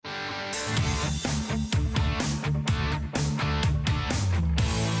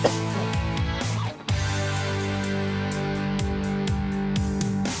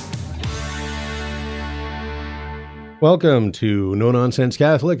Welcome to No Nonsense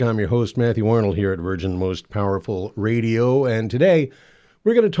Catholic. I'm your host, Matthew Arnold, here at Virgin Most Powerful Radio. And today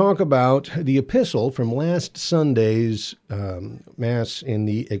we're going to talk about the epistle from last Sunday's Mass in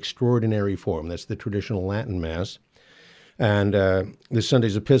the Extraordinary Form. That's the traditional Latin Mass. And this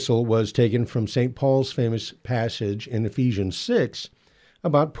Sunday's epistle was taken from St. Paul's famous passage in Ephesians 6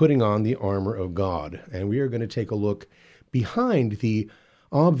 about putting on the armor of God. And we are going to take a look behind the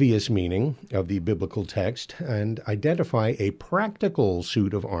obvious meaning of the biblical text and identify a practical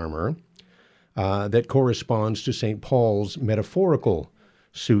suit of armor that corresponds to St. Paul's metaphorical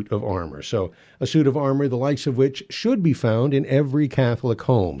suit of armor. So a suit of armor, the likes of which should be found in every Catholic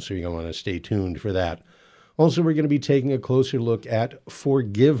home. So you're going to want to stay tuned for that. Also, we're going to be taking a closer look at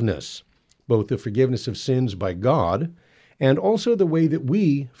forgiveness, both the forgiveness of sins by God and also the way that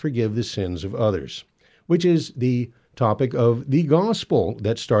we forgive the sins of others, which is the topic of the gospel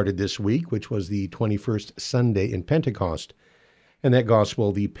that started this week, which was the 21st Sunday in Pentecost. And that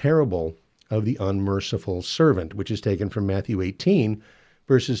gospel, the parable of the unmerciful servant, which is taken from Matthew 18,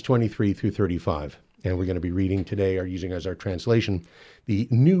 verses 23 through 35. And we're going to be reading today, or using as our translation, the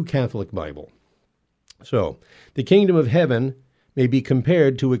New Catholic Bible. So, the kingdom of heaven may be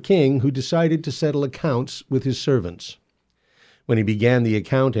compared to a king who decided to settle accounts with his servants. When he began the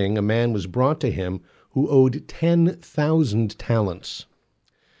accounting, a man was brought to him who owed 10,000 talents.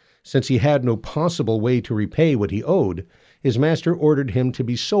 Since he had no possible way to repay what he owed, his master ordered him to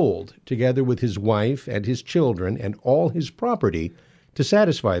be sold, together with his wife and his children and all his property, to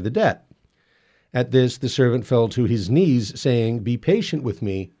satisfy the debt. At this the servant fell to his knees, saying, "Be patient with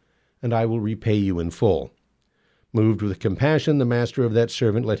me, and I will repay you in full." Moved with compassion, the master of that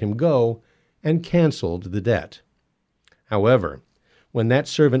servant let him go and canceled the debt. However, when that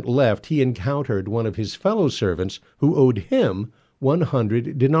servant left, he encountered one of his fellow servants who owed him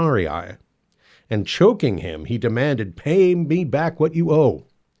 100 denarii. And choking him, he demanded, "Pay me back what you owe."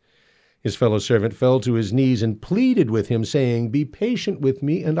 His fellow servant fell to his knees and pleaded with him, saying, "Be patient with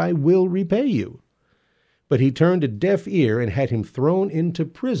me, and I will repay you." But he turned a deaf ear and had him thrown into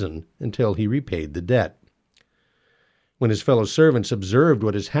prison until he repaid the debt. When his fellow servants observed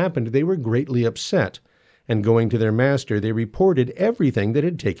what has happened, they were greatly upset, and going to their master, they reported everything that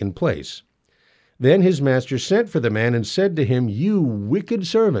had taken place. Then his master sent for the man and said to him, "You wicked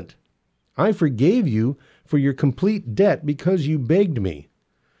servant, I forgave you for your complete debt because you begged me.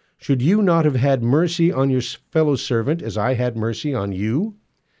 Should you not have had mercy on your fellow servant as I had mercy on you?"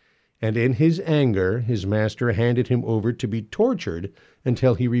 And in his anger, his master handed him over to be tortured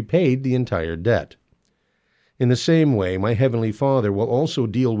until he repaid the entire debt. In the same way, my heavenly Father will also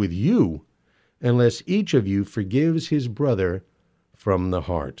deal with you, unless each of you forgives his brother from the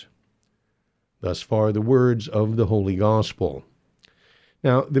heart. Thus far the words of the Holy Gospel.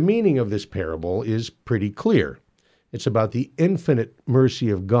 Now, the meaning of this parable is pretty clear. It's about the infinite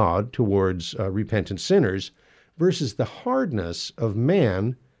mercy of God towards repentant sinners versus the hardness of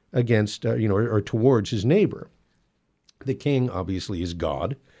man against, or towards his neighbor. The king, obviously, is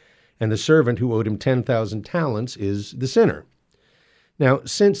God, and the servant who owed him 10,000 talents is the sinner. Now,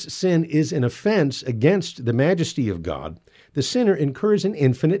 since sin is an offense against the majesty of God, the sinner incurs an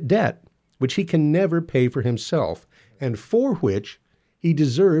infinite debt, which he can never pay for himself, and for which he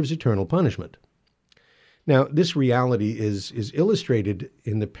deserves eternal punishment. Now, this reality is illustrated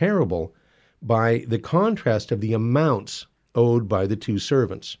in the parable by the contrast of the amounts owed by the two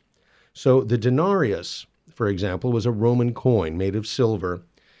servants. So the denarius, for example, was a Roman coin made of silver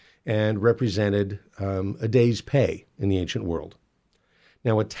and represented a day's pay in the ancient world.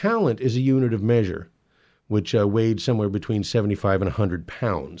 Now, a talent is a unit of measure, which weighed somewhere between 75 and 100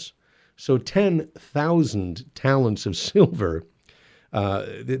 pounds. So 10,000 talents of silver,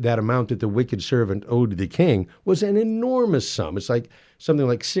 that amount that the wicked servant owed the king, was an enormous sum. It's like something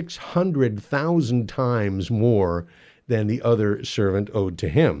like 600,000 times more than the other servant owed to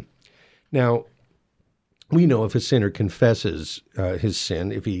him. Now, we know if a sinner confesses his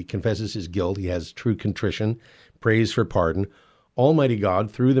sin, if he confesses his guilt, he has true contrition, prays for pardon, Almighty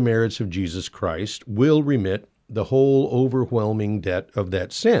God, through the merits of Jesus Christ, will remit the whole overwhelming debt of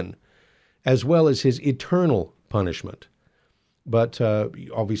that sin, as well as his eternal punishment. But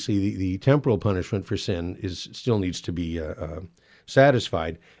obviously, the temporal punishment for sin still needs to be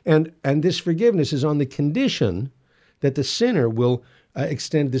satisfied. And this forgiveness is on the condition that the sinner will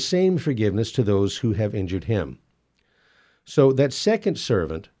extend the same forgiveness to those who have injured him. So that second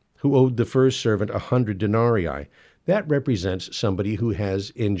servant, who owed the first servant 100 denarii, that represents somebody who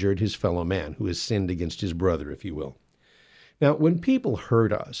has injured his fellow man, who has sinned against his brother, if you will. Now, when people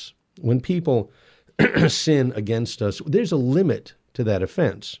hurt us, when people sin against us, there's a limit to that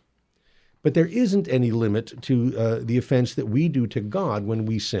offense. But there isn't any limit to the offense that we do to God when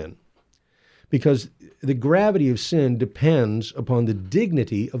we sin. Because the gravity of sin depends upon the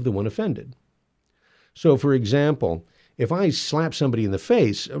dignity of the one offended. So, for example, if I slap somebody in the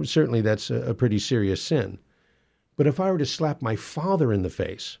face, certainly that's a pretty serious sin. But if I were to slap my father in the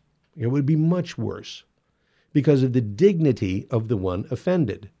face, it would be much worse because of the dignity of the one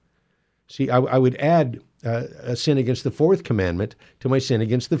offended. See, I would add a sin against the fourth commandment to my sin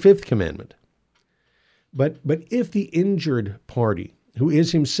against the fifth commandment. But if the injured party, who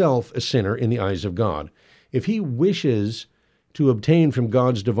is himself a sinner in the eyes of God, if he wishes to obtain from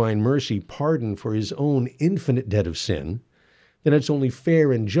God's divine mercy pardon for his own infinite debt of sin, then it's only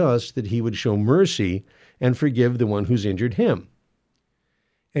fair and just that he would show mercy and forgive the one who's injured him.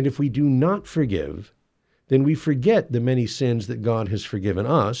 And if we do not forgive, then we forget the many sins that God has forgiven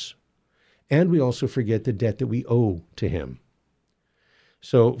us, and we also forget the debt that we owe to him.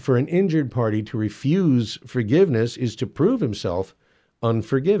 So for an injured party to refuse forgiveness is to prove himself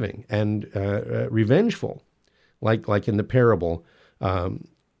unforgiving and revengeful, like in the parable,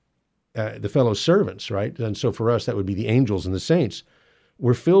 the fellow servants, right? And so for us, that would be the angels and the saints,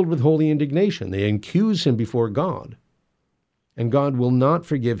 were filled with holy indignation. They accuse him before God, and God will not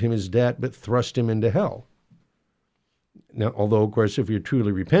forgive him his debt, but thrust him into hell. Now, although, of course, if you're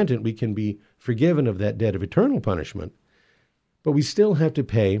truly repentant, we can be forgiven of that debt of eternal punishment, but we still have to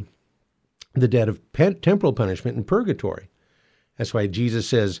pay the debt of temporal punishment in purgatory. That's why Jesus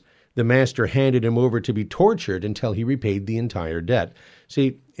says the master handed him over to be tortured until he repaid the entire debt.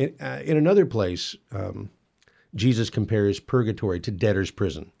 See, in another place, Jesus compares purgatory to debtor's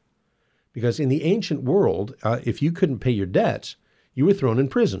prison. Because in the ancient world, if you couldn't pay your debts, you were thrown in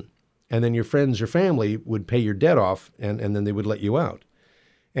prison. And then your friends or family would pay your debt off, and then they would let you out.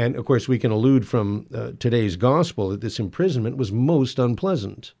 And, of course, we can allude from today's gospel that this imprisonment was most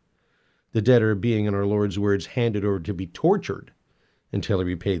unpleasant. The debtor being, in our Lord's words, handed over to be tortured until he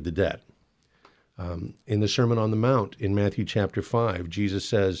repaid the debt. In the Sermon on the Mount in Matthew chapter 5, Jesus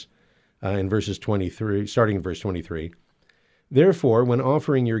says in verses 23, starting in verse 23, "Therefore, when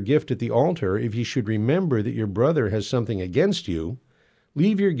offering your gift at the altar, if you should remember that your brother has something against you,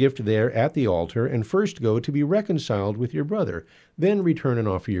 leave your gift there at the altar and first go to be reconciled with your brother. Then return and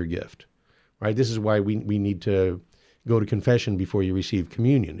offer your gift." Right? This is why we need to go to confession before you receive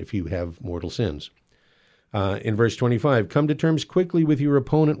communion if you have mortal sins. In verse 25, "Come to terms quickly with your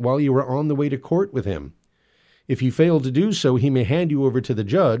opponent while you are on the way to court with him. If you fail to do so, he may hand you over to the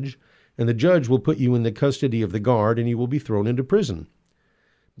judge, and the judge will put you in the custody of the guard, and you will be thrown into prison.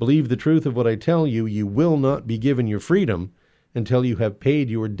 Believe the truth of what I tell you, you will not be given your freedom until you have paid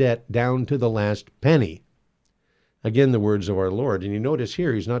your debt down to the last penny." Again, the words of our Lord. And you notice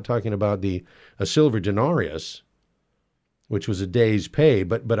here, he's not talking about a silver denarius, which was a day's pay,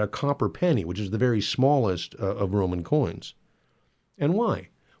 but a copper penny, which is the very smallest of Roman coins. And why?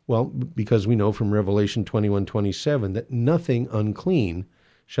 Well, because we know from Revelation 21:27 that nothing unclean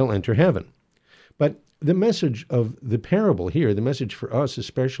shall enter heaven. But the message of the parable here, the message for us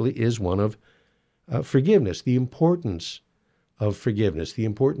especially, is one of forgiveness, the importance of forgiveness, the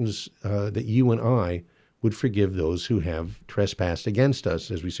importance that you and I would forgive those who have trespassed against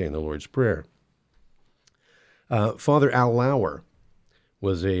us, as we say in the Lord's Prayer. Father Al Lauer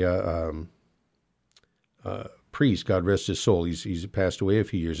was a priest, God rest his soul. He's passed away a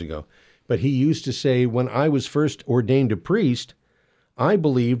few years ago. But he used to say, when I was first ordained a priest, I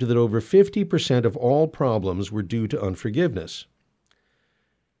believed that over 50% of all problems were due to unforgiveness.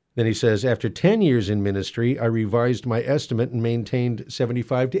 Then he says, after 10 years in ministry, I revised my estimate and maintained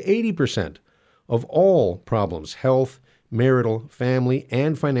 75 to 80% of all problems, health, marital, family,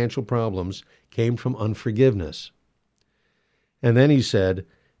 and financial problems, came from unforgiveness. And then he said,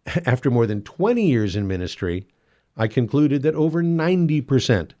 after more than 20 years in ministry, I concluded that over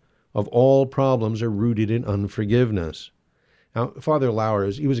 90% of all problems are rooted in unforgiveness. Now, Father Lauer,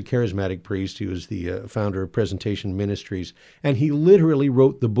 he was a charismatic priest. He was the founder of Presentation Ministries, and he literally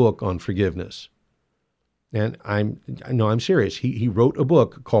wrote the book on forgiveness. And I'm serious. He wrote a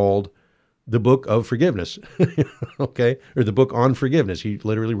book called The Book of Forgiveness, okay, or the book on forgiveness. He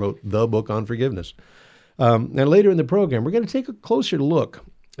literally wrote the book on forgiveness. And later in the program, we're going to take a closer look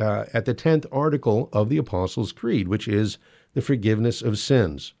at the 10th article of the Apostles' Creed, which is the forgiveness of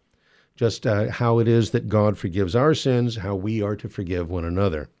sins. Just how it is that God forgives our sins, how we are to forgive one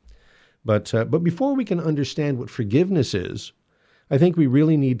another. But before we can understand what forgiveness is, I think we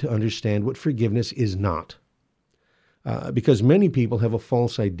really need to understand what forgiveness is not. because many people have a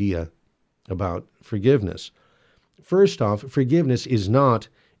false idea about forgiveness. First off, forgiveness is not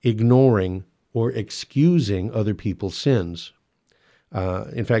ignoring or excusing other people's sins.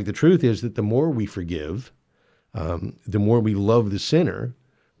 In fact, the truth is that the more we forgive, the more we love the sinner,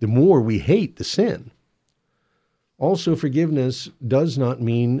 the more we hate the sin. Also, forgiveness does not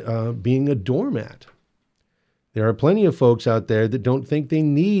mean being a doormat. There are plenty of folks out there that don't think they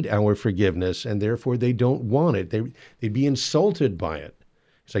need our forgiveness, and therefore they don't want it. They'd be insulted by it.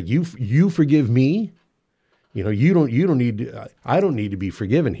 It's like, you forgive me? You don't need. I don't need to be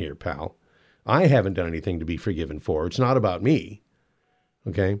forgiven here, pal. I haven't done anything to be forgiven for. It's not about me.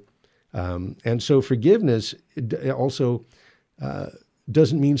 Okay, and so forgiveness also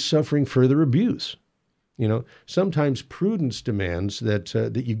doesn't mean suffering further abuse. Sometimes prudence demands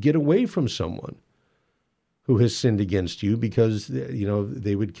that you get away from someone who has sinned against you because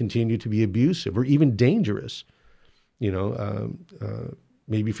they would continue to be abusive or even dangerous.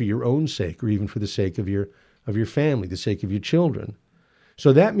 Maybe for your own sake or even for the sake of your family, the sake of your children.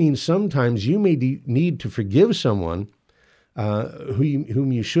 So that means sometimes you may need to forgive someone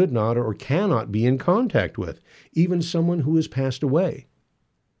whom you should not or cannot be in contact with, even someone who has passed away.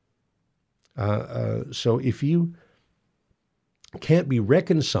 So if you can't be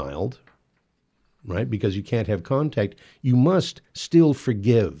reconciled, right, because you can't have contact, you must still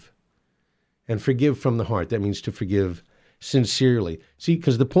forgive. And forgive from the heart. That means to forgive sincerely. See,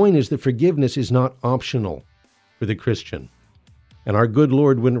 because the point is that forgiveness is not optional for the Christian. And our good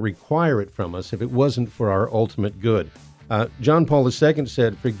Lord wouldn't require it from us if it wasn't for our ultimate good. John Paul II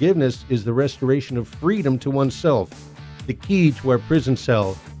said, forgiveness is the restoration of freedom to oneself. The key to our prison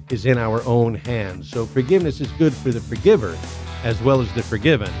cell is in our own hands. So forgiveness is good for the forgiver as well as the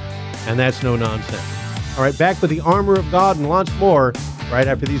forgiven. And that's no nonsense. All right, back with the armor of God and lots more right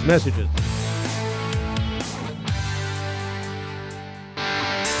after these messages.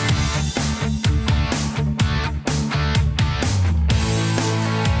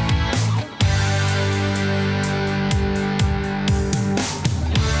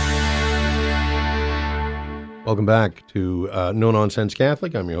 Welcome back to No Nonsense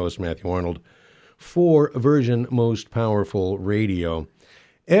Catholic. I'm your host, Matthew Arnold, for Virgin Most Powerful Radio.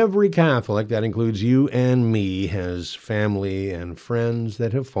 Every Catholic, that includes you and me, has family and friends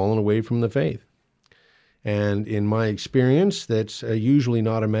that have fallen away from the faith. And in my experience, that's usually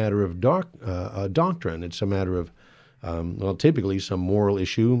not a matter of doctrine. It's a matter of, typically some moral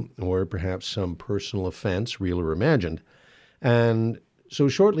issue or perhaps some personal offense, real or imagined. And so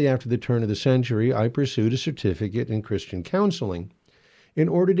shortly after the turn of the century, I pursued a certificate in Christian counseling in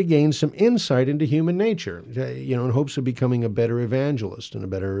order to gain some insight into human nature, in hopes of becoming a better evangelist and a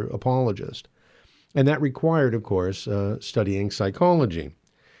better apologist. And that required, of course, studying psychology.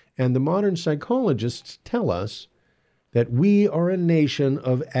 And the modern psychologists tell us that we are a nation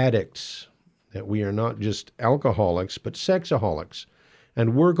of addicts, that we are not just alcoholics, but sexaholics,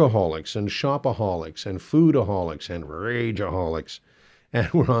 and workaholics, and shopaholics, and foodaholics, and rageaholics. And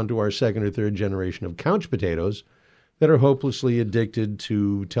we're on to our second or third generation of couch potatoes that are hopelessly addicted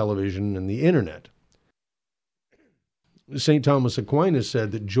to television and the internet. St. Thomas Aquinas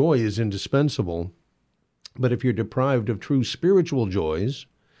said that joy is indispensable, but if you're deprived of true spiritual joys,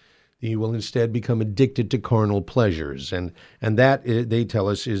 you will instead become addicted to carnal pleasures. And that, they tell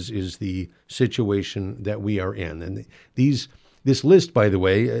us, is the situation that we are in. And this list, by the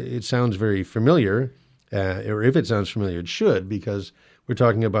way, it sounds very familiar, or if it sounds familiar, it should, because we're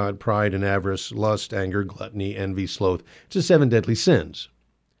talking about pride and avarice, lust, anger, gluttony, envy, sloth. It's the 7 deadly sins.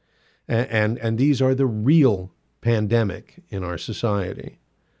 And these are the real pandemic in our society.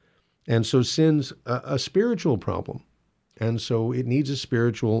 And so sin's a spiritual problem. And so it needs a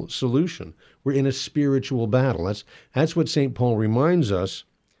spiritual solution. We're in a spiritual battle. That's what St. Paul reminds us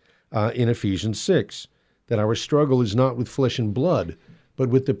in Ephesians 6, that our struggle is not with flesh and blood, but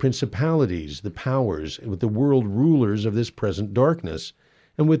with the principalities, the powers, with the world rulers of this present darkness,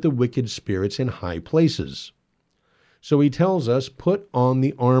 and with the wicked spirits in high places. So he tells us, put on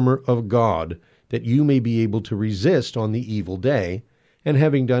the armor of God, that you may be able to resist on the evil day, and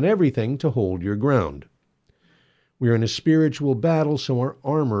having done everything, to hold your ground. We're in a spiritual battle, so our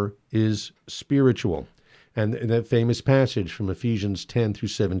armor is spiritual. And that famous passage from Ephesians 10 through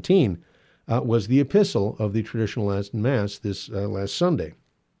 17 was the epistle of the traditional Latin Mass this last Sunday.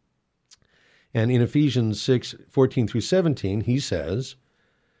 And in Ephesians 6, 14 through 17, he says,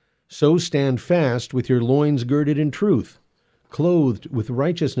 "So stand fast with your loins girded in truth, clothed with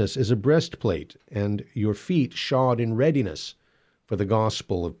righteousness as a breastplate, and your feet shod in readiness for the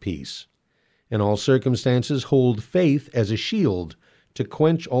gospel of peace. In all circumstances hold faith as a shield to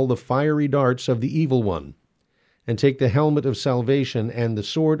quench all the fiery darts of the evil one, and take the helmet of salvation and the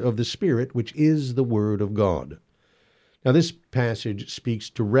sword of the Spirit, which is the Word of God. Now, this passage speaks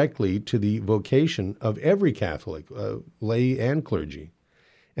directly to the vocation of every Catholic, lay and clergy.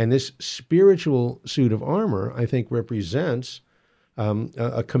 And this spiritual suit of armor, I think, represents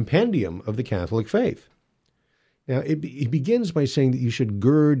a compendium of the Catholic faith. Now, it begins by saying that you should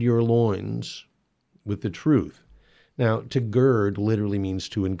gird your loins with the truth. Now, to gird literally means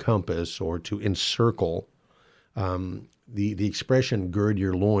to encompass or to encircle. The expression gird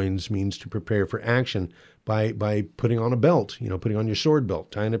your loins means to prepare for action by putting on a belt, putting on your sword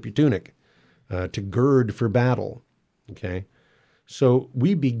belt, tying up your tunic, to gird for battle. Okay? So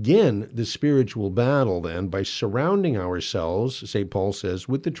we begin the spiritual battle then by surrounding ourselves, St. Paul says,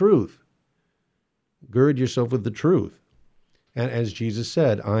 with the truth. Gird yourself with the truth. And as Jesus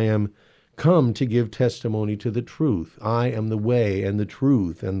said, I am come to give testimony to the truth. I am the way and the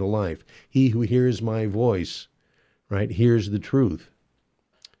truth and the life. He who hears my voice, right, hears the truth.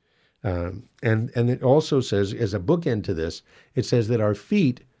 And it also says, as a bookend to this, it says that our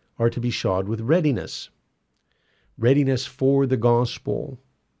feet are to be shod with readiness. Readiness for the gospel.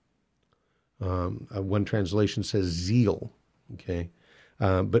 One translation says zeal. Okay,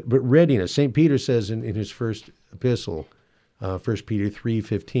 but readiness. St. Peter says in his first epistle, 1 Peter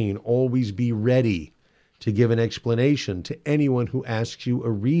 3:15, always be ready to give an explanation to anyone who asks you a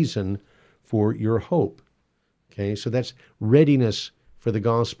reason for your hope. Okay, so that's readiness for the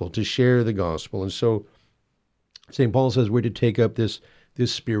gospel, to share the gospel. And so St. Paul says we're to take up this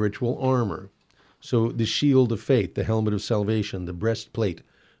spiritual armor. So the shield of faith, the helmet of salvation, the breastplate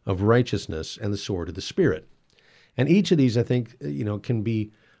of righteousness, and the sword of the Spirit. And each of these, I think, can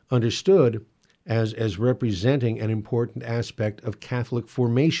be understood as representing an important aspect of Catholic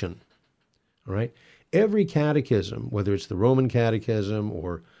formation. All right? Every catechism, whether it's the Roman Catechism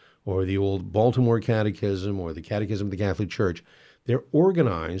or the old Baltimore Catechism or the Catechism of the Catholic Church, they're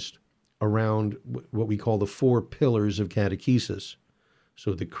organized around what we call the 4 pillars of catechesis.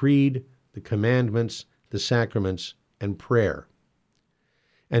 So the creed, the commandments, the sacraments, and prayer.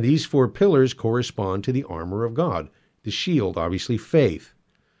 And these 4 pillars correspond to the armor of God. The shield, obviously, faith.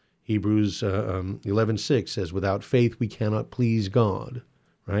 Hebrews 11:6 says, without faith we cannot please God,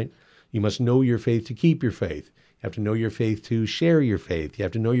 right? You must know your faith to keep your faith. You have to know your faith to share your faith. You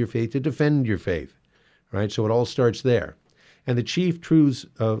have to know your faith to defend your faith, right? So it all starts there. And the chief truths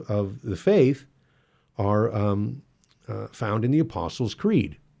of the faith are found in the Apostles'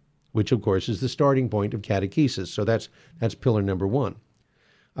 Creed, which, of course, is the starting point of catechesis. So that's pillar number 1.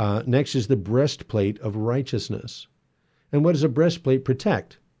 Next is the breastplate of righteousness. And what does a breastplate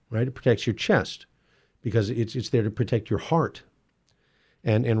protect? Right? It protects your chest because it's there to protect your heart.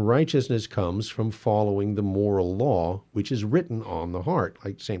 And righteousness comes from following the moral law, which is written on the heart,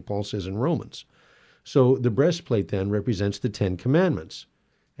 like St. Paul says in Romans. So the breastplate then represents the 10 commandments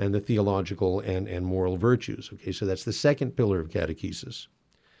and the theological and moral virtues. Okay, so that's the second pillar of catechesis.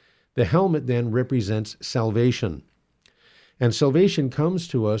 The helmet then represents salvation. And salvation comes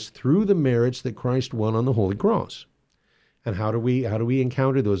to us through the merits that Christ won on the Holy Cross. And how do we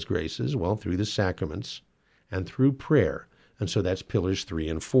encounter those graces? Well, through the sacraments and through prayer. And so that's pillars 3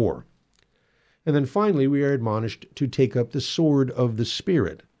 and 4. And then finally, we are admonished to take up the sword of the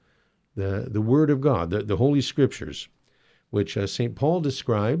Spirit, the Word of God, the Holy Scriptures, which St. Paul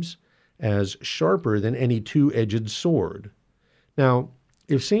describes as sharper than any two-edged sword. Now,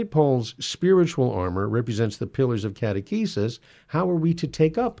 if St. Paul's spiritual armor represents the pillars of catechesis, how are we to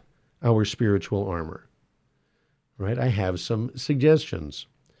take up our spiritual armor? Right? I have some suggestions.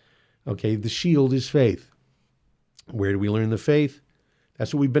 Okay, the shield is faith. Where do we learn the faith?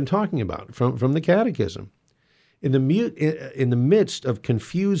 That's what we've been talking about from the Catechism. In the midst of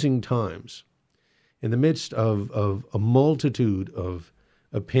confusing times, in the midst of a multitude of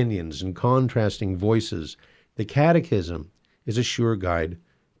opinions and contrasting voices, the Catechism is a sure guide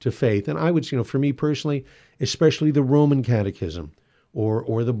to faith. And I would, for me personally, especially the Roman Catechism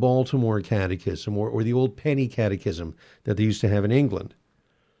or the Baltimore Catechism or the old Penny Catechism that they used to have in England,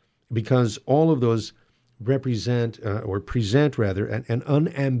 because all of those present an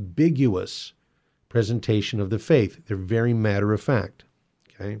unambiguous presentation of the faith. They're very matter of fact.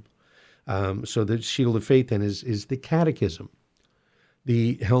 Okay, so the shield of faith then is the Catechism.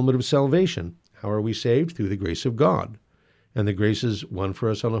 The helmet of salvation. How are we saved? Through the grace of God. And the graces won for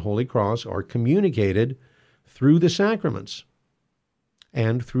us on the Holy Cross are communicated through the sacraments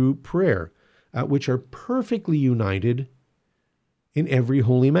and through prayer, which are perfectly united in every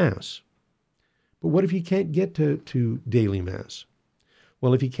Holy Mass. But what if you can't get to daily Mass?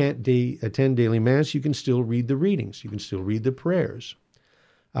 Well, if you can't attend daily Mass, you can still read the readings. You can still read the prayers.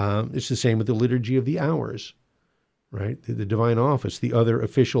 It's the same with the Liturgy of the Hours. right? The divine office, the other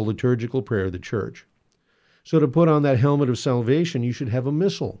official liturgical prayer of the church. So to put on that helmet of salvation, you should have a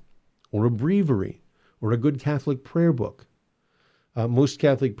missal or a breviary or a good Catholic prayer book. Most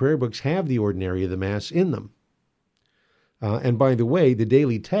Catholic prayer books have the ordinary of the Mass in them. And by the way, the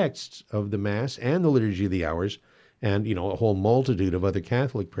daily texts of the Mass and the Liturgy of the Hours and, a whole multitude of other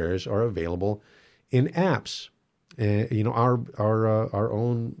Catholic prayers are available in apps. Our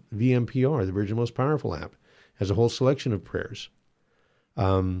own VMPR, the Virgin Most Powerful app, has a whole selection of prayers.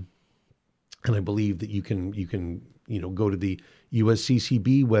 And I believe that you can go to the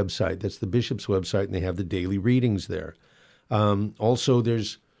USCCB website. That's the bishop's website, and they have the daily readings there. Also,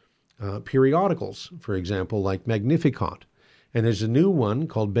 there's periodicals, for example, like Magnificat. And there's a new one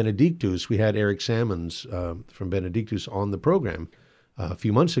called Benedictus. We had Eric Sammons from Benedictus on the program a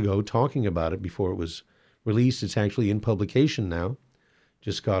few months ago talking about it before it was released. It's actually in publication now.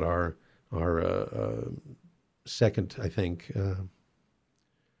 Just got our second, I think,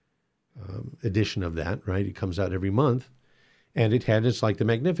 edition of that, right? It comes out every month. And it's like the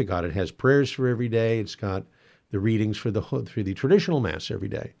Magnificat. It has prayers for every day. It's got the readings for the traditional Mass every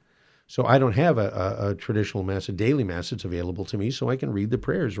day. So I don't have a traditional Mass, a daily Mass. It's available to me, so I can read the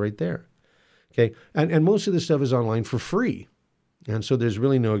prayers right there. Okay, and most of this stuff is online for free. And so there's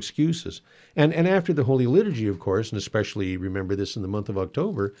really no excuses. And after the Holy Liturgy, of course, and especially remember this in the month of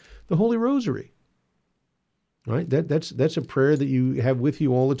October, the Holy Rosary. Right? That's a prayer that you have with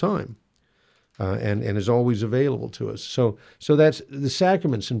you all the time. And is always available to us. So that's the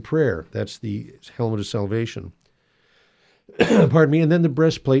sacraments and prayer. That's the helmet of salvation. Pardon me. And then the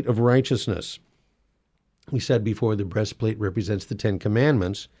breastplate of righteousness. We said before the breastplate represents the 10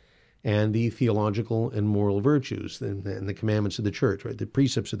 Commandments and the theological and moral virtues and the commandments of the church, right? The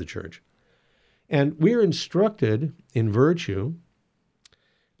precepts of the church. And we're instructed in virtue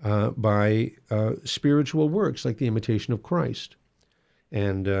by spiritual works like the imitation of Christ.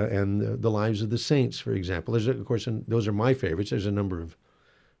 And the lives of the saints, for example. There's, of course, and those are my favorites. There's a number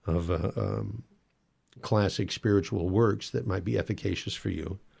of classic spiritual works that might be efficacious for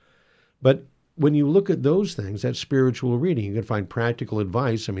you. But when you look at those things, that spiritual reading, you can find practical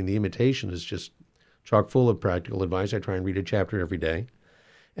advice. I mean, the Imitation is just chock full of practical advice. I try and read a chapter every day.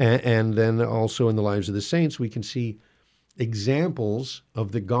 And then also in the lives of the saints, we can see examples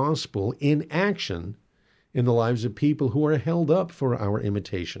of the gospel in action in the lives of people who are held up for our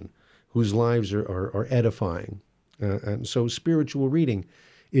imitation, whose lives are edifying. And so spiritual reading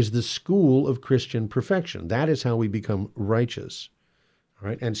is the school of Christian perfection. That is how we become righteous. All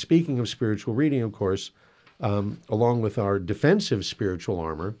right. And speaking of spiritual reading, of course, along with our defensive spiritual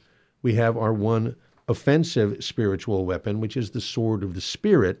armor, we have our one offensive spiritual weapon, which is the sword of the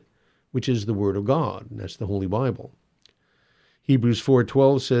Spirit, which is the Word of God. And that's the Holy Bible. Hebrews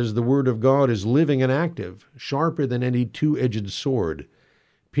 4:12 says, "The word of God is living and active, sharper than any two-edged sword,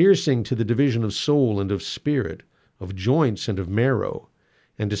 piercing to the division of soul and of spirit, of joints and of marrow,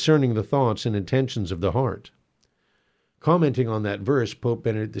 and discerning the thoughts and intentions of the heart." Commenting on that verse, Pope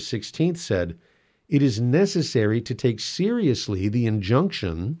Benedict XVI said, "It is necessary to take seriously the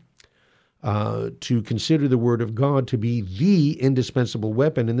injunction to consider the word of God to be the indispensable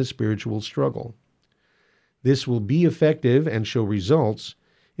weapon in the spiritual struggle. This will be effective and show results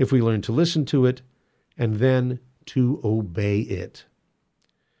if we learn to listen to it and then to obey it."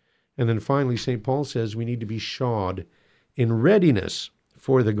 And then finally, St. Paul says we need to be shod in readiness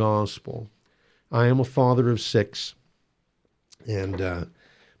for the gospel. I am a father of 6, and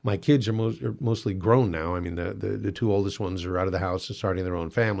my kids are mostly grown now. I mean, the 2 oldest ones are out of the house and starting their own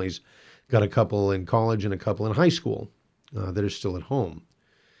families. Got a couple in college and a couple in high school that are still at home.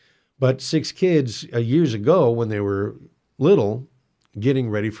 But 6 kids years ago, when they were little,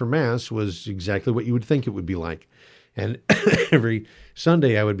 getting ready for Mass was exactly what you would think it would be like. And every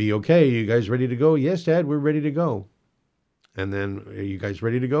Sunday I would be, "Okay, you guys ready to go?" "Yes, Dad, we're ready to go." And then, "Are you guys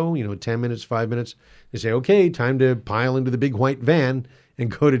ready to go?" 10 minutes, 5 minutes. They say, "Okay, time to pile into the big white van and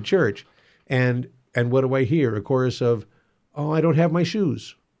go to church." And what do I hear? A chorus of, "Oh, I don't have my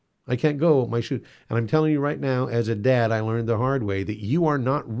shoes. I can't go, my shoes." And I'm telling you right now, as a dad, I learned the hard way that you are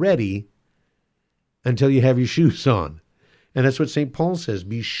not ready until you have your shoes on. And that's what St. Paul says,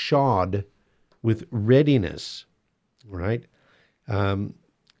 be shod with readiness, right? And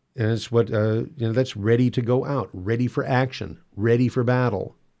it's what, that's ready to go out, ready for action, ready for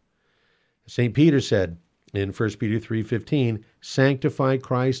battle. St. Peter said in 1 Peter 3:15, "Sanctify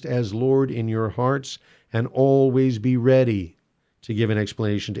Christ as Lord in your hearts and always be ready to give an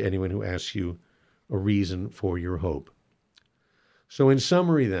explanation to anyone who asks you a reason for your hope." So in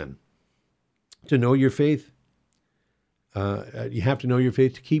summary then, to know your faith, you have to know your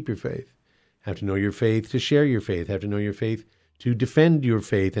faith to keep your faith. have to know your faith to share your faith, have to know your faith to defend your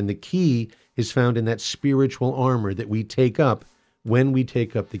faith. And the key is found in that spiritual armor that we take up when we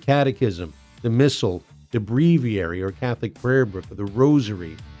take up the catechism, the missal, the breviary or Catholic prayer book, or the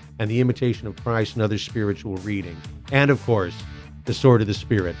rosary, and the Imitation of Christ and other spiritual reading. And, of course, the sword of the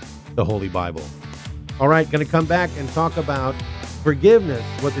Spirit, the Holy Bible. All right, going to come back and talk about forgiveness,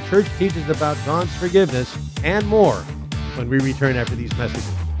 what the church teaches about God's forgiveness, and more when we return after these messages.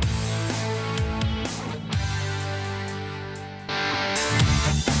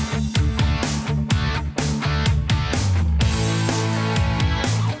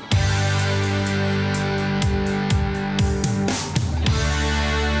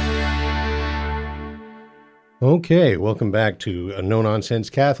 Okay, welcome back to a No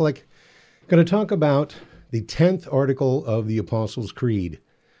Nonsense Catholic. Going to talk about the 10th article of the Apostles' Creed,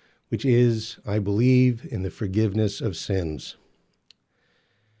 which is, I believe in the forgiveness of sins.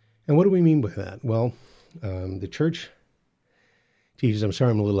 And what do we mean by that? Well, the church teaches, I'm sorry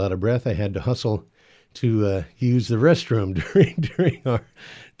I'm a little out of breath. I had to hustle to use the restroom during our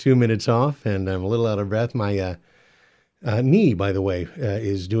 2 minutes off, and I'm a little out of breath. My knee, by the way,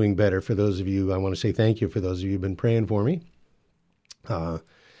 is doing better. For those of you, I want to say thank you for those of you who've been praying for me.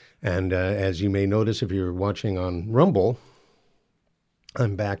 And as you may notice, if you're watching on Rumble,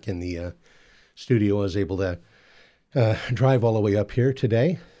 I'm back in the studio. I was able to drive all the way up here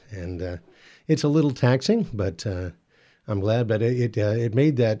today, and it's a little taxing, but I'm glad. But it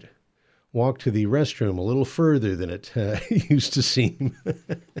made that walk to the restroom a little further than it used to seem.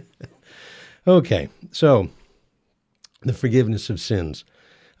 Okay, so the forgiveness of sins.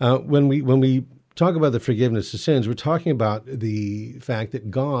 When we talk about the forgiveness of sins, we're talking about the fact that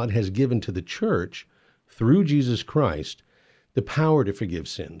God has given to the church, through Jesus Christ, the power to forgive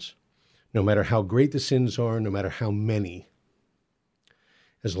sins, no matter how great the sins are, no matter how many,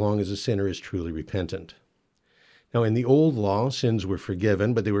 as long as the sinner is truly repentant. Now, in the old law, sins were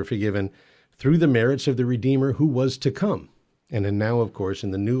forgiven, but they were forgiven through the merits of the Redeemer who was to come. And then now, of course,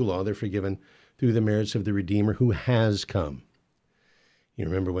 in the new law, they're forgiven through the merits of the Redeemer who has come. You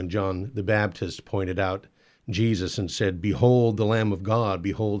remember when John the Baptist pointed out Jesus and said, "Behold the Lamb of God,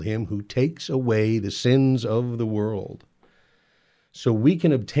 behold him who takes away the sins of the world." So we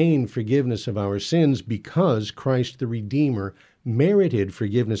can obtain forgiveness of our sins because Christ the Redeemer merited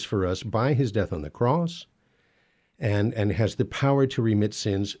forgiveness for us by his death on the cross and has the power to remit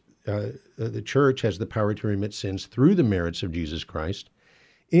sins. The church has the power to remit sins through the merits of Jesus Christ,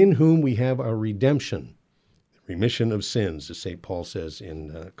 in whom we have our redemption, remission of sins, as St. Paul says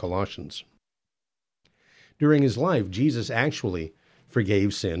in Colossians. During his life, Jesus actually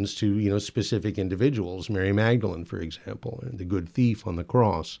forgave sins to, specific individuals, Mary Magdalene, for example, and the good thief on the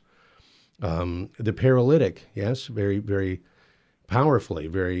cross. The paralytic, yes, very, very powerfully,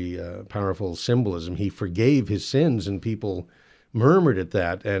 very powerful symbolism. He forgave his sins, and people murmured at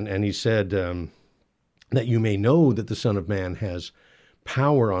that, and he said that you may know that the Son of Man has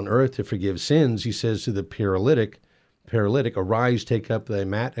power on earth to forgive sins. He says to the paralytic, arise, take up thy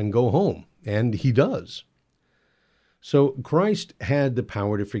mat, and go home. And he does. So Christ had the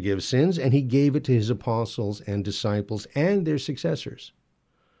power to forgive sins, and he gave it to his apostles and disciples and their successors.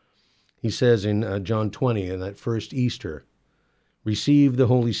 He says in John 20, in that first Easter, receive the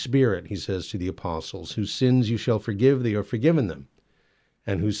Holy Spirit, he says to the apostles, whose sins you shall forgive, they are forgiven them,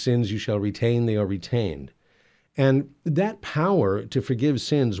 and whose sins you shall retain, they are retained. And that power to forgive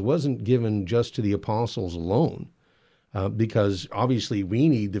sins wasn't given just to the apostles alone, because obviously we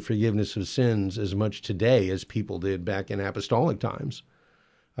need the forgiveness of sins as much today as people did back in apostolic times.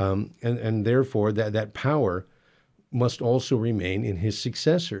 And therefore, that power must also remain in his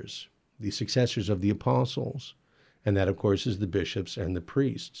successors, the successors of the apostles. And that, of course, is the bishops and the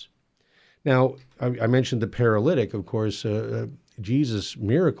priests. Now, I mentioned the paralytic. Of course, Jesus'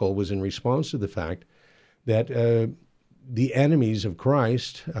 miracle was in response to the fact that the enemies of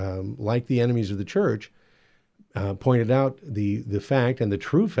Christ, like the enemies of the church, pointed out the fact and the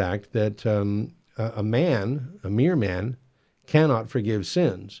true fact that a mere man, cannot forgive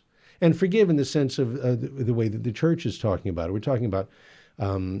sins. And forgive in the sense of the way that the church is talking about it. We're talking about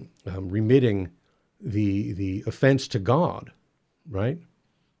remitting the offense to God, right?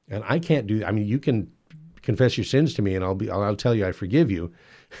 And I can't do. I mean, you can confess your sins to me, and I'll tell you I forgive you,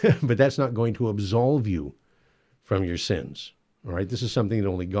 but that's not going to absolve you from your sins. All right, this is something that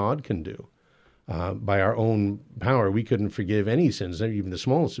only God can do. By our own power, we couldn't forgive any sins, even the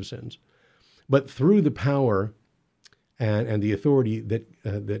smallest of sins. But through the power and the authority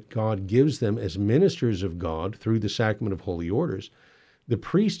that God gives them as ministers of God through the sacrament of holy orders, the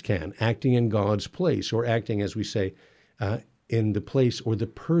priest can, acting in God's place, or acting, as we say, in the place or the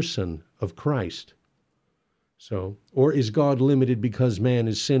person of Christ. So, or is God limited because man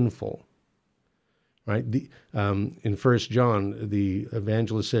is sinful? Right? In 1 John, the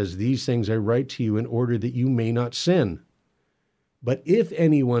evangelist says, "These things I write to you in order that you may not sin. But if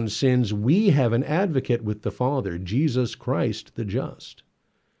anyone sins, we have an advocate with the Father, Jesus Christ the just."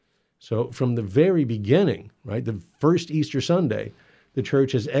 So from the very beginning, right, the first Easter Sunday, the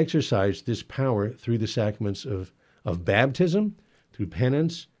church has exercised this power through the sacraments of baptism, through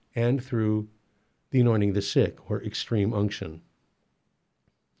penance, and through the anointing of the sick, or extreme unction.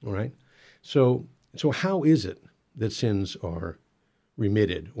 All right? So how is it that sins are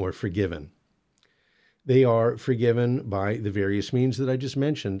remitted or forgiven? They are forgiven by the various means that I just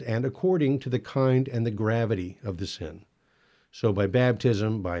mentioned, and according to the kind and the gravity of the sin. So by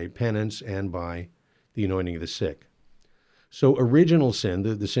baptism, by penance, and by the anointing of the sick. So original sin,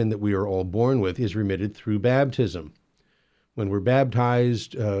 the sin that we are all born with, is remitted through baptism. When we're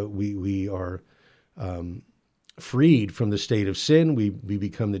baptized, we are freed from the state of sin. We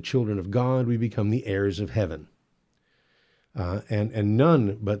become the children of God. We become the heirs of heaven. And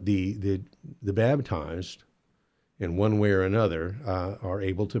none but the baptized, in one way or another, are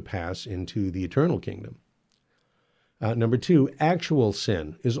able to pass into the eternal kingdom. Number two, actual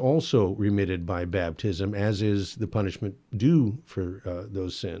sin is also remitted by baptism, as is the punishment due for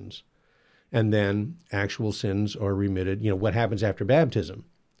those sins. And then actual sins are remitted. What happens after baptism?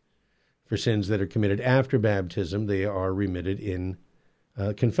 For sins that are committed after baptism, they are remitted in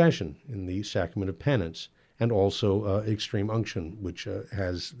confession, in the sacrament of penance, and also extreme unction, which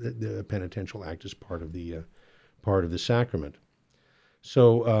has the penitential act as part of the sacrament.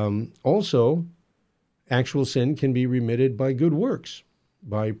 So also, actual sin can be remitted by good works,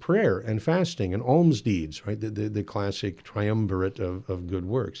 by prayer and fasting and alms deeds, right? The classic triumvirate of good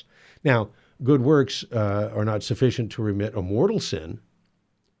works. Now, good works are not sufficient to remit a mortal sin.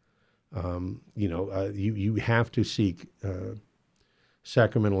 You have to seek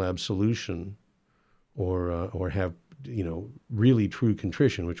sacramental absolution, or have really true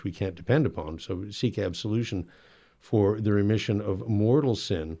contrition, which we can't depend upon. So seek absolution for the remission of mortal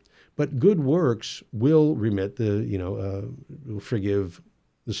sin. But good works will remit will forgive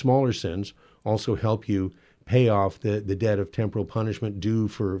the smaller sins, also help you pay off the debt of temporal punishment due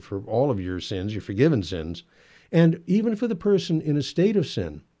for all of your sins, your forgiven sins, and even for the person in a state of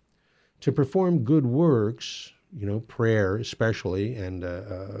sin. To perform good works, prayer especially, and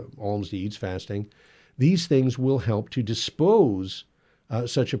alms deeds, fasting, these things will help to dispose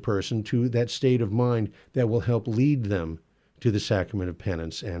such a person to that state of mind that will help lead them to the sacrament of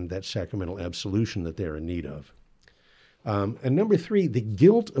penance and that sacramental absolution that they're in need of. And number three, the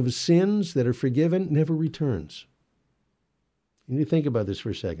guilt of sins that are forgiven never returns. You need to think about this for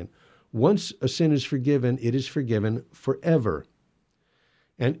a second. Once a sin is forgiven, it is forgiven forever.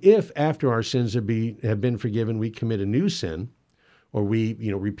 And if after our sins have been forgiven, we commit a new sin, or we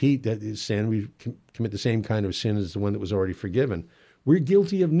repeat that sin, we commit the same kind of sin as the one that was already forgiven, we're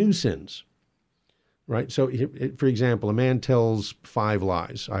guilty of new sins. Right? So, for example, a man tells 5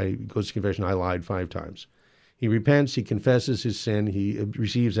 lies. Goes to confession, I lied 5 times. He repents, he confesses his sin, he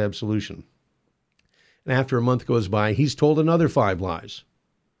receives absolution. And after a month goes by, he's told another 5 lies.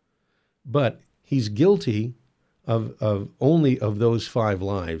 But he's guilty of only of those 5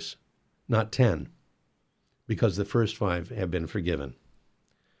 lies, not 10, because the first 5 have been forgiven.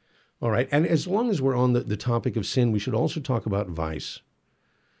 All right, and as long as we're on the topic of sin, we should also talk about vice.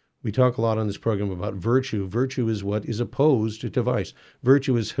 We talk a lot on this program about virtue. Virtue is what is opposed to vice.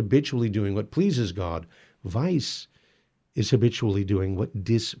 Virtue is habitually doing what pleases God. Vice is habitually doing what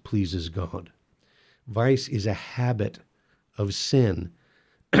displeases God. Vice is a habit of sin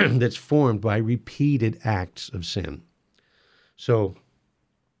that's formed by repeated acts of sin. So,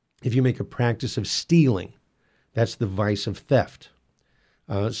 if you make a practice of stealing, that's the vice of theft.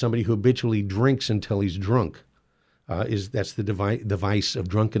 Somebody who habitually drinks until he's drunk, that's the vice of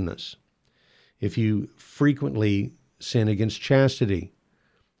drunkenness. If you frequently sin against chastity,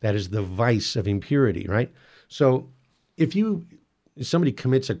 that is the vice of impurity, right? So if somebody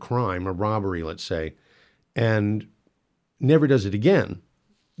commits a crime, a robbery, let's say, and never does it again,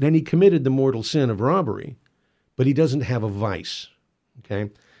 then he committed the mortal sin of robbery, but he doesn't have a vice,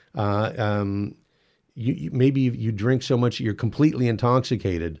 okay? Maybe you drink so much that you're completely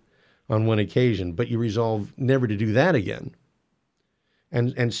intoxicated on one occasion, but you resolve never to do that again,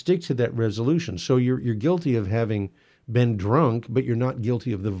 and stick to that resolution. So you're guilty of having been drunk, but you're not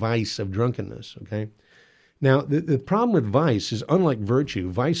guilty of the vice of drunkenness, okay? Now, the problem with vice is, unlike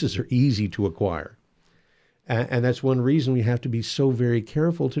virtue, vices are easy to acquire. And that's one reason we have to be so very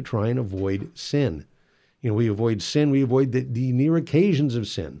careful to try and avoid sin. We avoid sin. We avoid the near occasions of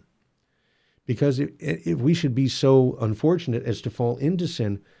sin. Because if we should be so unfortunate as to fall into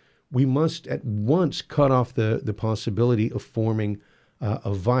sin, we must at once cut off the possibility of forming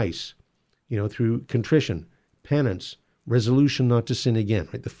a vice, through contrition, penance, resolution not to sin again,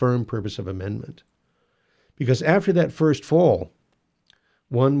 right? The firm purpose of amendment. Because after that first fall,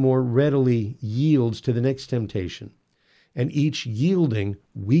 one more readily yields to the next temptation, and each yielding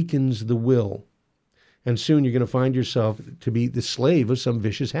weakens the will. And soon you're going to find yourself to be the slave of some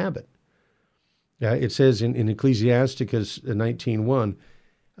vicious habit. It says in Ecclesiasticus 19:1,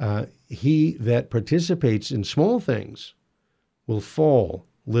 he that participates in small things will fall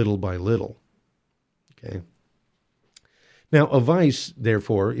little by little. Okay. Now, a vice,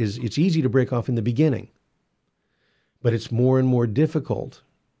 therefore, it's easy to break off in the beginning, but it's more and more difficult,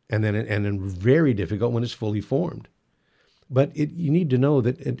 and then very difficult when it's fully formed. But you need to know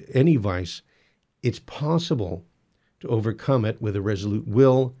that any vice, it's possible to overcome it with a resolute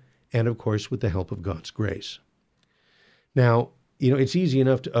will and, of course, with the help of God's grace. Now, it's easy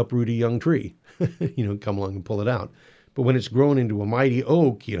enough to uproot a young tree, come along and pull it out. But when it's grown into a mighty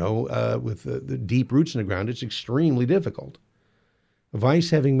oak, with the deep roots in the ground, it's extremely difficult. Vice,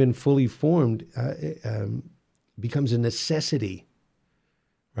 having been fully formed, becomes a necessity,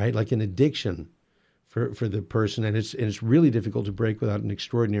 right? Like an addiction for the person, and it's really difficult to break without an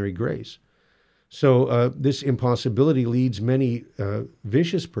extraordinary grace. So this impossibility leads many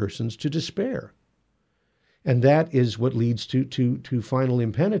vicious persons to despair. And that is what leads to final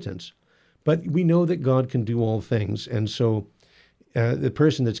impenitence. But we know that God can do all things. And so the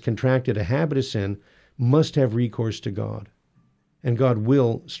person that's contracted a habit of sin must have recourse to God. And God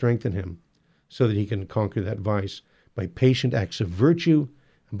will strengthen him so that he can conquer that vice by patient acts of virtue,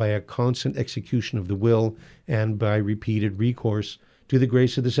 by a constant execution of the will, and by repeated recourse to the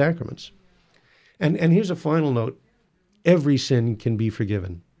grace of the sacraments. And here's a final note. Every sin can be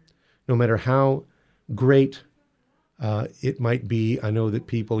forgiven, no matter how great it might be. I know that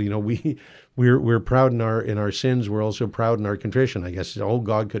people, we're proud in our sins. We're also proud in our contrition. I guess,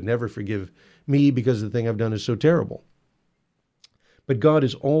 God could never forgive me because the thing I've done is so terrible. But God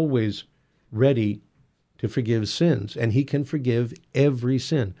is always ready to forgive sins, and he can forgive every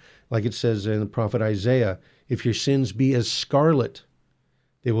sin. Like it says in the prophet Isaiah, if your sins be as scarlet,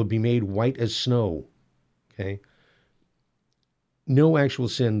 they will be made white as snow. Okay? No actual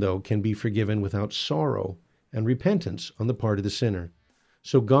sin, though, can be forgiven without sorrow and repentance on the part of the sinner.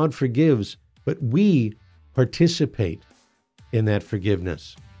 So God forgives, but we participate in that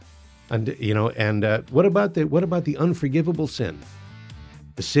forgiveness. And what about the unforgivable sin?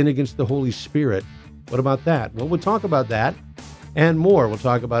 The sin against the Holy Spirit. What about that? Well, we'll talk about that and more. We'll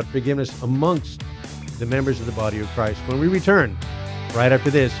talk about forgiveness amongst the members of the body of Christ when we return right after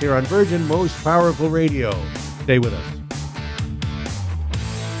this here on Virgin Most Powerful Radio. Stay with us.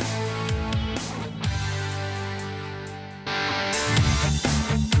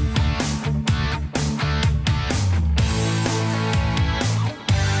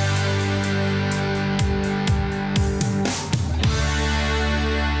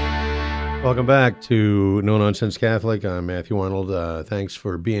 Welcome back to No Nonsense Catholic. I'm Matthew Arnold. Thanks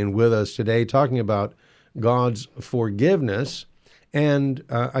for being with us today, talking about God's forgiveness. And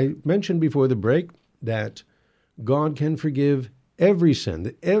I mentioned before the break that God can forgive every sin,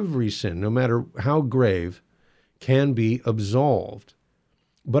 that every sin, no matter how grave, can be absolved.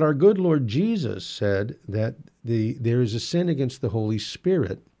 But our good Lord Jesus said that there is a sin against the Holy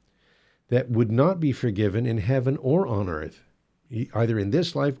Spirit that would not be forgiven in heaven or on earth, either in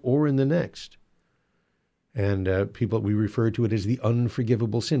this life or in the next. And we refer to it as the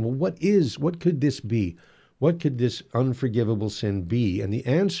unforgivable sin. Well, what could this be? What could this unforgivable sin be? And the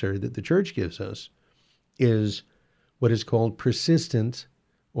answer that the Church gives us is what is called persistent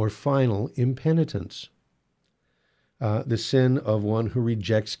or final impenitence. The sin of one who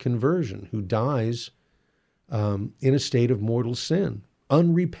rejects conversion, who dies in a state of mortal sin,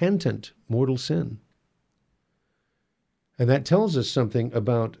 unrepentant mortal sin. And that tells us something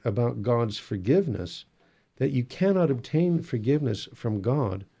about God's forgiveness, that you cannot obtain forgiveness from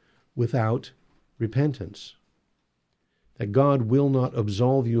God without repentance. That God will not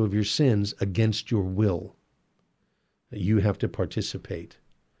absolve you of your sins against your will. That you have to participate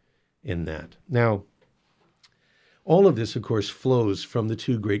in that. Now, all of this, of course, flows from the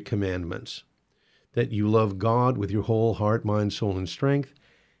two great commandments, that you love God with your whole heart, mind, soul, and strength.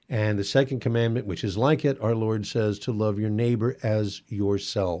 And the second commandment, which is like it, our Lord says to love your neighbor as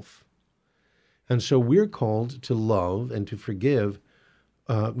yourself. And so we're called to love and to forgive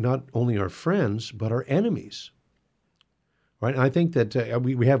not only our friends, but our enemies. right? And I think that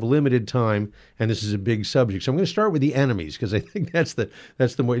we have limited time, and this is a big subject. So I'm going to start with the enemies because I think that's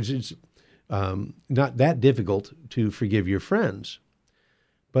the more it's not that difficult to forgive your friends,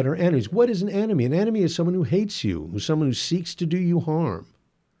 but our enemies. What is an enemy? An enemy is someone who hates you, who's someone who seeks to do you harm.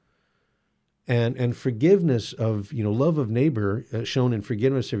 And forgiveness of, love of neighbor shown in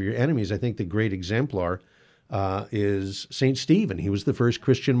forgiveness of your enemies. I think the great exemplar is St. Stephen. He was the first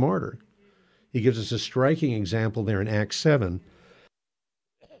Christian martyr. He gives us a striking example there in Acts 7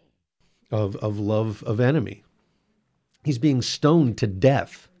 of love of enemy. He's being stoned to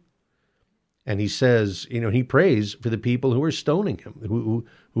death. And he says, he prays for the people who are stoning him,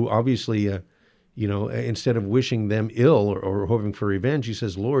 who obviously, instead of wishing them ill or hoping for revenge, he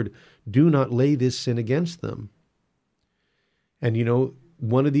says, Lord, do not lay this sin against them. And,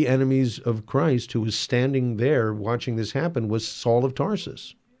 one of the enemies of Christ who was standing there watching this happen was Saul of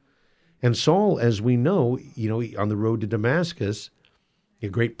Tarsus. And Saul, as we know, on the road to Damascus, a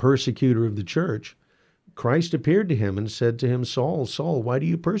great persecutor of the church, Christ appeared to him and said to him, Saul, Saul, why do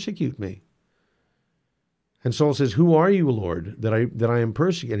you persecute me? And Saul says, who are you, Lord, that I am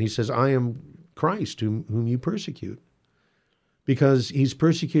persecuting? And he says, I am Christ, whom you persecute. Because he's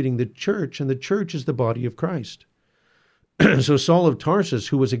persecuting the church, and the church is the body of Christ. So Saul of Tarsus,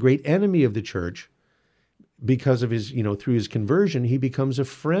 who was a great enemy of the church, because of his, through his conversion, he becomes a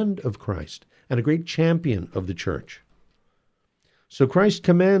friend of Christ and a great champion of the church. So Christ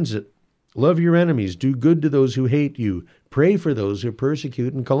commands it. Love your enemies, do good to those who hate you, pray for those who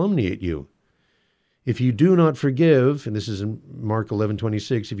persecute and calumniate you. If you do not forgive, and this is in Mark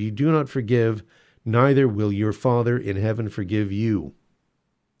 11:26, if you do not forgive, neither will your Father in heaven forgive you.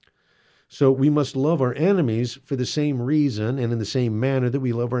 So we must love our enemies for the same reason and in the same manner that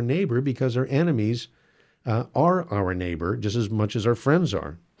we love our neighbor, because our enemies are our neighbor just as much as our friends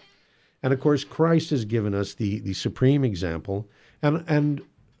are. And of course, Christ has given us the supreme example, and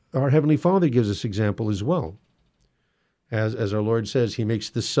our Heavenly Father gives us example as well. As our Lord says, he makes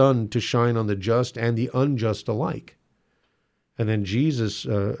the sun to shine on the just and the unjust alike. And then Jesus,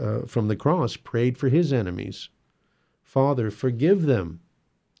 from the cross, prayed for his enemies. Father, forgive them,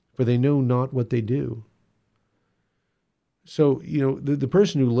 for they know not what they do. So, the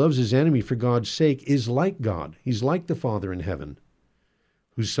person who loves his enemy for God's sake is like God. He's like the Father in heaven,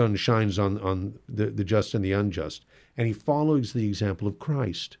 whose sun shines on the just and the unjust. And he follows the example of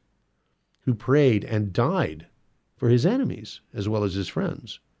Christ, who prayed and died for his enemies as well as his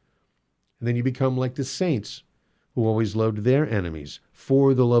friends. And then you become like the saints who always loved their enemies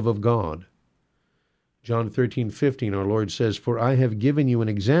for the love of God. John 13:15, our Lord says, for I have given you an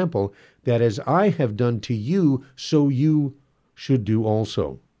example that as I have done to you, so you should do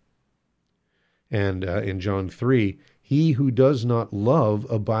also. And in John 3, he who does not love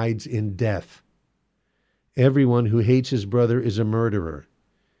abides in death. Everyone who hates his brother is a murderer,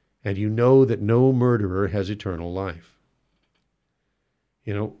 and you know that no murderer has eternal life.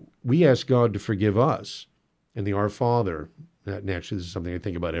 We ask God to forgive us in the Our Father. Naturally, this is something I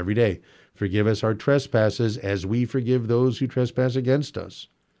think about every day. Forgive us our trespasses as we forgive those who trespass against us.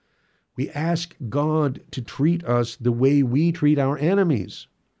 We ask God to treat us the way we treat our enemies.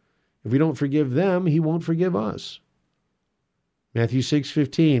 If we don't forgive them, he won't forgive us. Matthew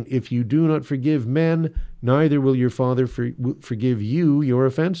 6:15, if you do not forgive men, neither will your Father forgive you your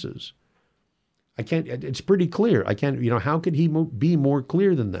offenses. It's pretty clear. How could he be more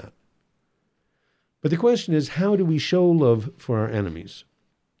clear than that? But the question is, how do we show love for our enemies?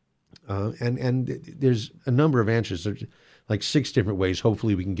 And there's a number of answers. There's like 6 different ways.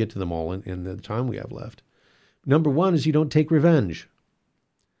 Hopefully we can get to them all in the time we have left. Number 1 is you don't take revenge.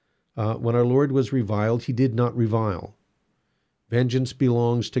 When our Lord was reviled, he did not revile. Vengeance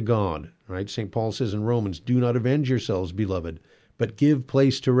belongs to God, right? St. Paul says in Romans, do not avenge yourselves, beloved, but give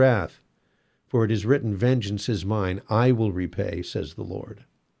place to wrath. For it is written, vengeance is mine, I will repay, says the Lord.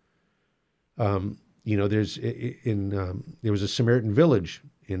 There was a Samaritan village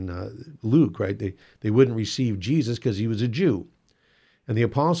in Luke, right? They wouldn't receive Jesus because he was a Jew. And the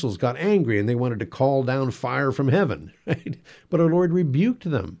apostles got angry and they wanted to call down fire from heaven, right? But our Lord rebuked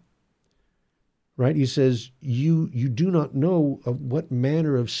them. Right? He says, you do not know of what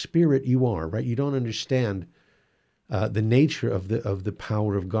manner of spirit you are, right? You don't understand the nature of the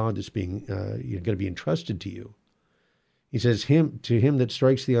power of God that's being going to be entrusted to you. He says, to him that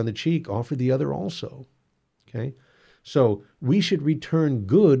strikes thee on the cheek, offer the other also. Okay? So we should return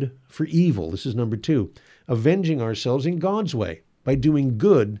good for evil. This is number 2. Avenging ourselves in God's way by doing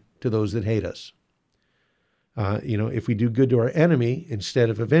good to those that hate us. If we do good to our enemy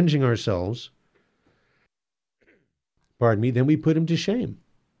instead of avenging ourselves, then we put him to shame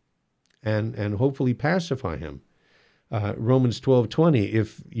and hopefully pacify him. Romans 12:20,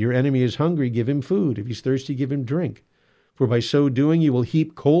 if your enemy is hungry, give him food. If he's thirsty, give him drink. For by so doing, you will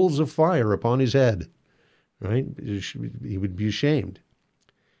heap coals of fire upon his head. Right? He would be ashamed.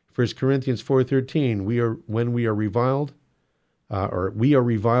 1 Corinthians 4:13, when we are reviled, we are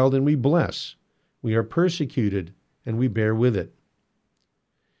reviled and we bless. We are persecuted and we bear with it.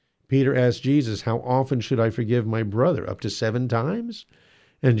 Peter asked Jesus, how often should I forgive my brother? Up to 7 times?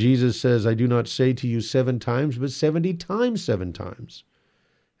 And Jesus says, I do not say to you 7 times, but 70 times 7 times.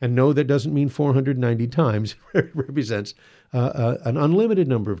 And no, that doesn't mean 490 times. It represents an unlimited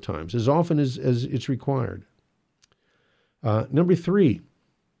number of times, as often as it's required. Number 3,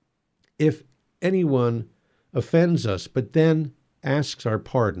 if anyone offends us, but then asks our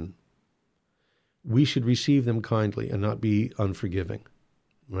pardon, we should receive them kindly and not be unforgiving.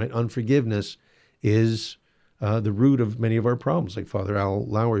 Right? Unforgiveness is the root of many of our problems, like Father Al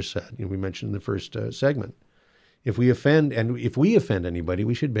Lauer said. We mentioned in the first segment. If we offend anybody,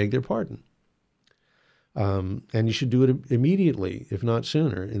 we should beg their pardon. And you should do it immediately, if not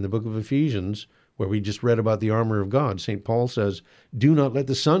sooner. In the book of Ephesians, where we just read about the armor of God, St. Paul says, do not let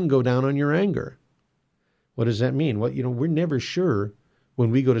the sun go down on your anger. What does that mean? Well, we're never sure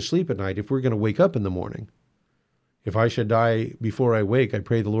when we go to sleep at night if we're going to wake up in the morning. If I should die before I wake, I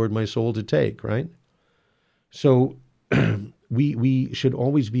pray the Lord my soul to take, right? So we should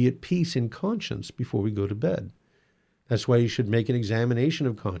always be at peace in conscience before we go to bed. That's why you should make an examination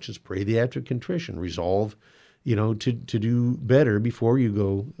of conscience, pray the act of contrition, resolve, to do better before you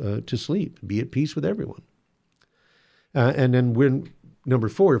go to sleep. Be at peace with everyone. And then number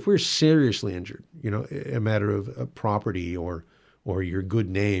 4, if we're seriously injured, a matter of property or your good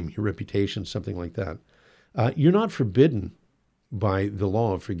name, your reputation, something like that, you're not forbidden by the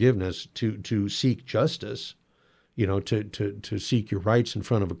law of forgiveness to seek justice, to seek your rights in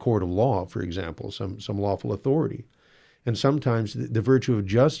front of a court of law, for example, some lawful authority. And sometimes the virtue of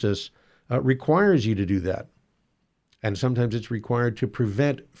justice requires you to do that. And sometimes it's required to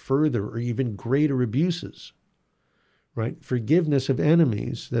prevent further or even greater abuses, right? Forgiveness of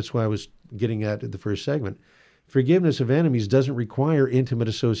enemies, that's why I was getting at the first segment. Forgiveness of enemies doesn't require intimate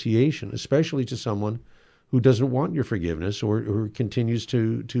association, especially to someone who doesn't want your forgiveness or continues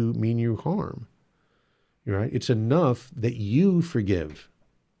to mean you harm. Right? It's enough that you forgive.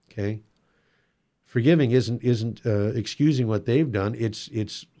 Okay? Forgiving isn't excusing what they've done.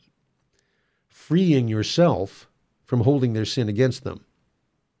 It's freeing yourself from holding their sin against them.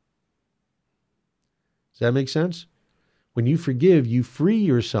 Does that make sense? When you forgive, you free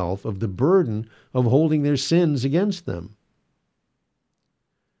yourself of the burden of holding their sins against them.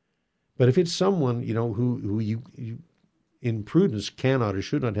 But if it's someone, who you in prudence cannot or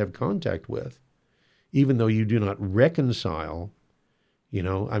should not have contact with, even though you do not reconcile,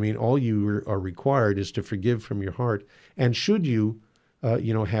 all you are required is to forgive from your heart. And should you,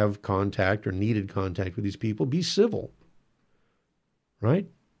 have contact or needed contact with these people, be civil, right?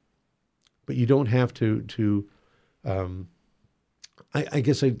 But you don't have to I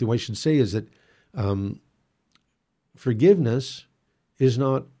guess the way I should say is that forgiveness is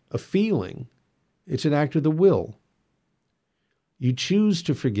not a feeling. It's an act of the will. You choose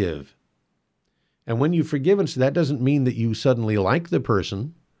to forgive. And when you've forgiven, so that doesn't mean that you suddenly like the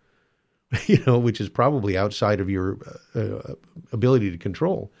person, which is probably outside of your ability to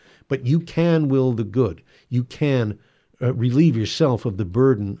control. But you can will the good. You can relieve yourself of the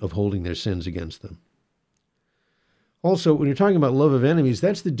burden of holding their sins against them. Also, when you're talking about love of enemies,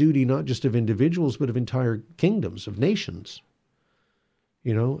 that's the duty not just of individuals, but of entire kingdoms, of nations.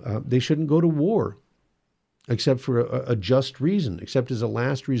 They shouldn't go to war except for a just reason, except as a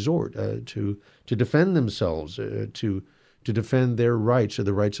last resort, to defend themselves, to defend their rights or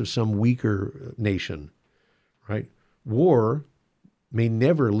the rights of some weaker nation, right? War may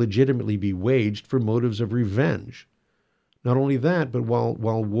never legitimately be waged for motives of revenge. Not only that, but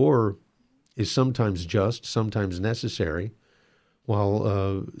while war is sometimes just, sometimes necessary,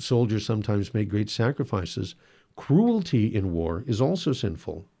 while soldiers sometimes make great sacrifices, cruelty in war is also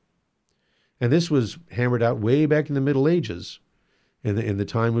sinful. And this was hammered out way back in the Middle Ages, in the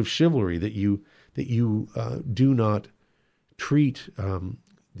time of chivalry, that you do not treat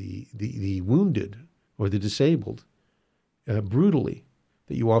the wounded or the disabled brutally,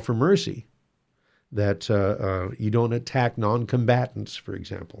 that you offer mercy, that you don't attack non-combatants, for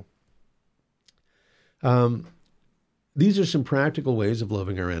example. These are some practical ways of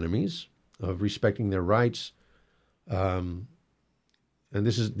loving our enemies, of respecting their rights. And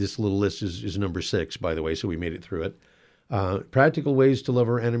this little list is number 6, by the way, so we made it through it. Practical ways to love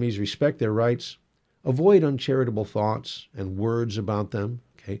our enemies: respect their rights, avoid uncharitable thoughts and words about them.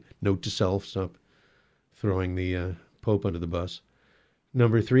 Okay, note to self: stop throwing the Pope under the bus.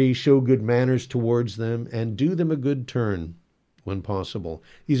 Number 3, show good manners towards them and do them a good turn when possible.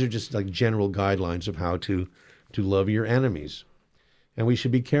 These are just like general guidelines of how to love your enemies. And we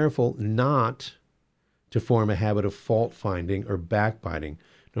should be careful not to form a habit of fault finding or backbiting,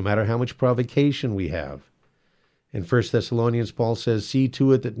 no matter how much provocation we have. In 1 Thessalonians, Paul says, see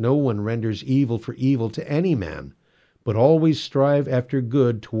to it that no one renders evil for evil to any man, but always strive after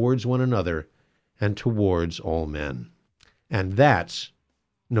good towards one another and towards all men. And that's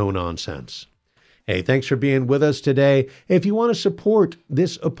no nonsense. Hey, thanks for being with us today. If you want to support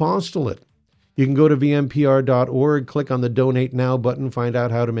this apostolate, you can go to vmpr.org, click on the Donate Now button, find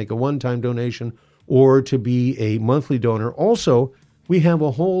out how to make a one-time donation or to be a monthly donor. Also, we have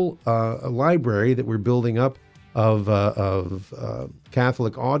a whole library that we're building up of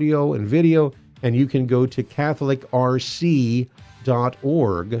Catholic audio and video, and you can go to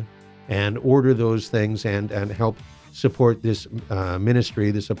catholicrc.org and order those things and help support this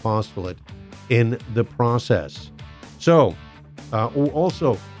ministry, this apostolate, in the process. So,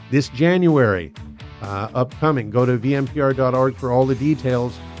 also, this January, upcoming, go to vmpr.org for all the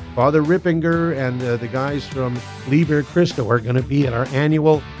details. Father Rippinger and the guys from Liber Christo are going to be at our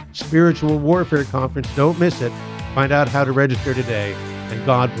annual Spiritual Warfare Conference. Don't miss it. Find out how to register today, and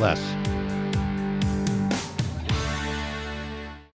God bless.